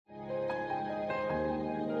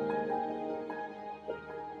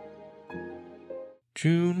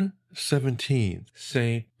June 17th,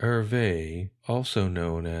 Saint Herve, also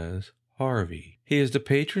known as Harvey. He is the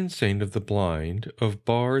patron saint of the blind, of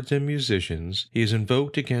bards and musicians. He is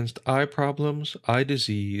invoked against eye problems, eye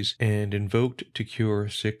disease, and invoked to cure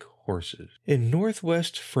sick horses. In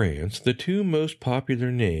northwest France, the two most popular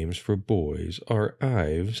names for boys are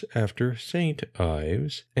Ives after Saint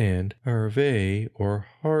Ives and Herve or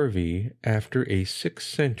Harvey after a 6th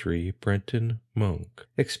century Breton monk.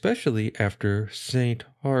 Especially after Saint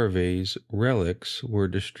Harvey's relics were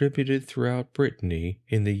distributed throughout Brittany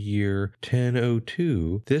in the year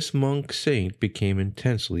 1002, this monk saint became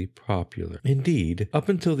intensely popular. Indeed, up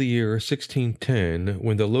until the year 1610,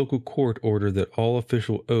 when the local court ordered that all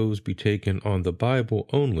official oaths be taken on the Bible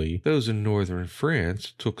only, those in northern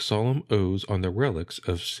France took solemn oaths on the relics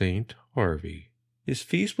of Saint Harvey. His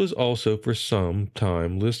feast was also for some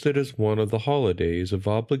time listed as one of the holidays of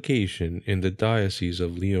obligation in the Diocese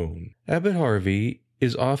of Lyon. Abbot Harvey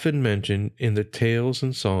is often mentioned in the tales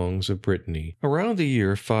and songs of Brittany. Around the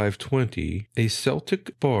year 520, a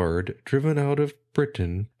Celtic bard driven out of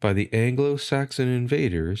Britain by the Anglo-Saxon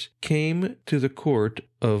invaders came to the court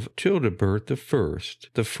of Childebert I,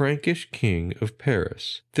 the Frankish king of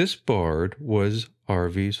Paris. This bard was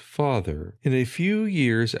Harvey's father. In a few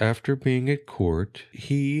years after being at court,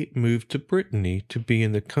 he moved to Brittany to be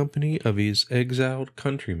in the company of his exiled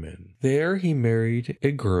countrymen. There he married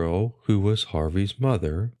a girl who was Harvey's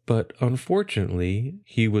mother, but unfortunately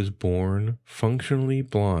he was born functionally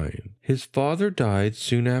blind. His father died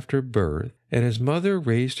soon after birth, and his mother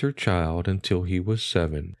raised her child until he was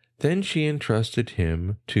 7. Then she entrusted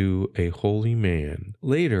him to a holy man.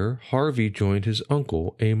 Later, Harvey joined his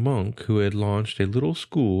uncle, a monk who had launched a little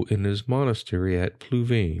school in his monastery at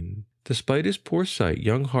Plouvain. Despite his poor sight,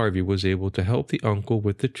 young Harvey was able to help the uncle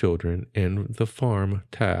with the children and the farm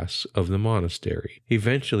tasks of the monastery.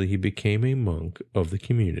 Eventually, he became a monk of the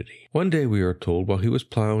community. One day, we are told, while he was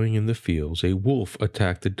plowing in the fields, a wolf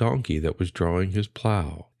attacked the donkey that was drawing his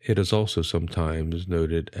plow. It is also sometimes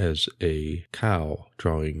noted as a cow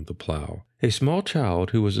drawing the plow. A small child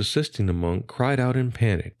who was assisting the monk cried out in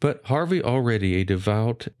panic, but Harvey, already a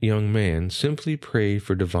devout young man, simply prayed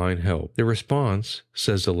for divine help. The response,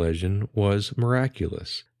 says the legend, was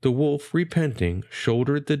miraculous. The wolf, repenting,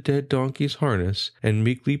 shouldered the dead donkey's harness and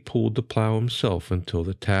meekly pulled the plow himself until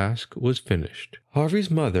the task was finished. Harvey's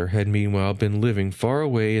mother had meanwhile been living far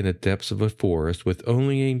away in the depths of a forest with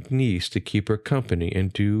only a niece to keep her company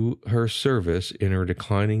and do her service in her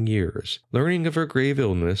declining years. Learning of her grave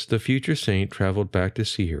illness, the future saint traveled back to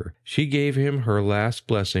see her. She gave him her last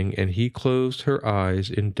blessing, and he closed her eyes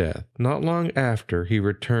in death. Not long after he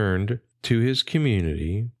returned to his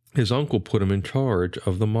community, his uncle put him in charge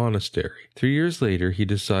of the monastery. 3 years later, he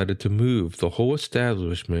decided to move the whole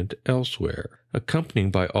establishment elsewhere.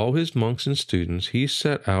 Accompanied by all his monks and students, he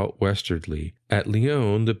set out westwardly. At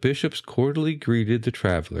Lyon, the bishops cordially greeted the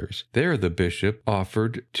travelers. There, the bishop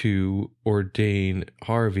offered to ordain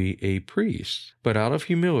Harvey a priest, but out of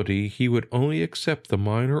humility, he would only accept the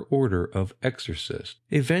minor order of exorcist.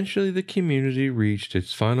 Eventually, the community reached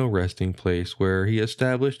its final resting place, where he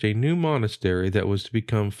established a new monastery that was to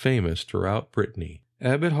become famous throughout Brittany.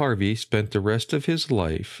 Abbot Harvey spent the rest of his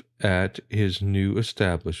life at his new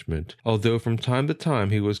establishment, although from time to time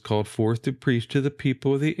he was called forth to preach to the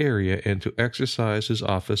people of the area and to exercise his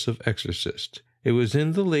office of exorcist. It was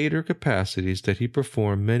in the later capacities that he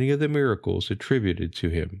performed many of the miracles attributed to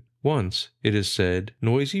him. Once, it is said,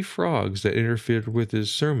 noisy frogs that interfered with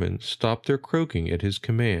his sermon stopped their croaking at his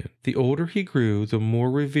command. The older he grew, the more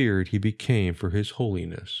revered he became for his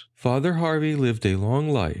holiness. Father Harvey lived a long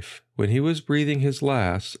life. When he was breathing his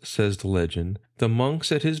last, says the legend, the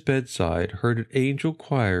monks at his bedside heard angel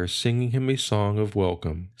choirs singing him a song of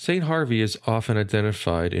welcome. Saint Harvey is often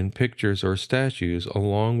identified in pictures or statues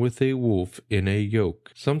along with a wolf in a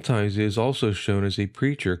yoke. Sometimes he is also shown as a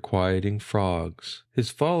preacher quieting frogs. His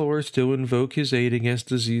followers still invoke his aid against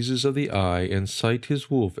diseases of the eye and cite his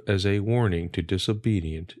wolf as a warning to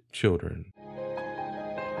disobedient children.